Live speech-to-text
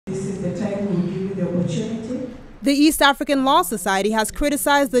opportunity. The East African Law Society has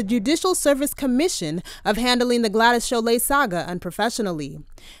criticized the Judicial Service Commission of handling the Gladys Shollei saga unprofessionally.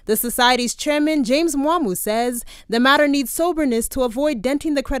 The Society's chairman, James Mwamu, says the matter needs soberness to avoid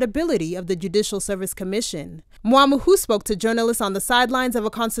denting the credibility of the Judicial Service Commission. Mwamu, who spoke to journalists on the sidelines of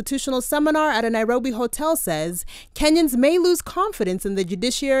a constitutional seminar at a Nairobi hotel, says Kenyans may lose confidence in the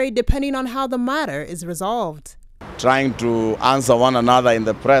judiciary depending on how the matter is resolved. Trying to answer one another in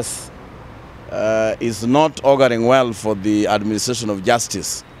the press is not auguring well for the administration of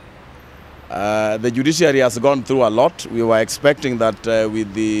justice. The judiciary has gone through a lot. We were expecting that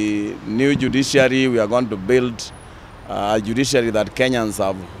with the new judiciary, we are going to build a judiciary that Kenyans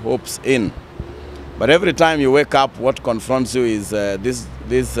have hopes in. But every time you wake up, what confronts you is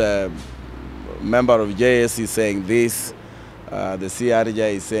this member of JSC saying this, the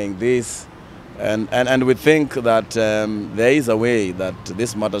CRJ is saying this, and we think that there is a way that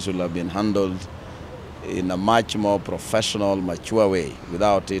this matter should have been handled in a much more professional, mature way,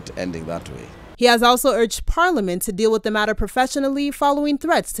 without it ending that way. He has also urged Parliament to deal with the matter professionally following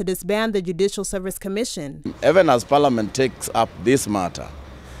threats to disband the Judicial Service Commission. Even as Parliament takes up this matter,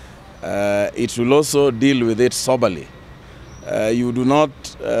 it will also deal with it soberly. You do not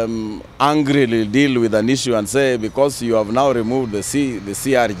angrily deal with an issue and say, because you have now removed the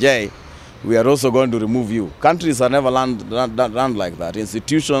CRJ, we are also going to remove you. Countries are never run like that.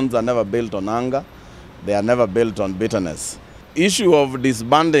 Institutions are never built on anger. They are never built on bitterness. Issue of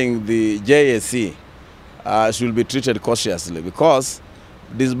disbanding the JSC should be treated cautiously, because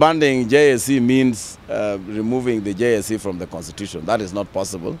disbanding JSC means removing the JSC from the Constitution. That is not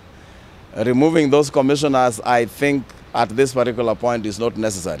possible. Removing those commissioners, I think, at this particular point is not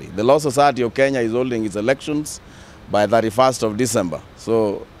necessary. The Law Society of Kenya is holding its elections by 31st of December.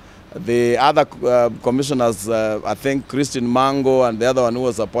 So the other commissioners, I think Christine Mango and the other one who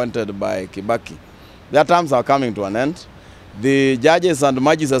was appointed by Kibaki, their terms are coming to an end. The Judges and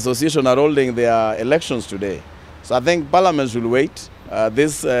Judges Association are holding their elections today. So I think Parliament should wait.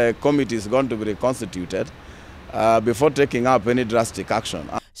 This committee is going to be reconstituted before taking up any drastic action.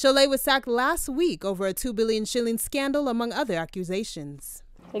 Shollei was sacked last week over a 2 billion shilling scandal, among other accusations.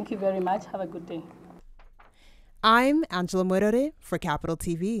 Thank you very much. Have a good day. I'm Angela Morere for Capital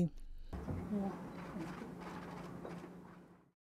TV. Yeah.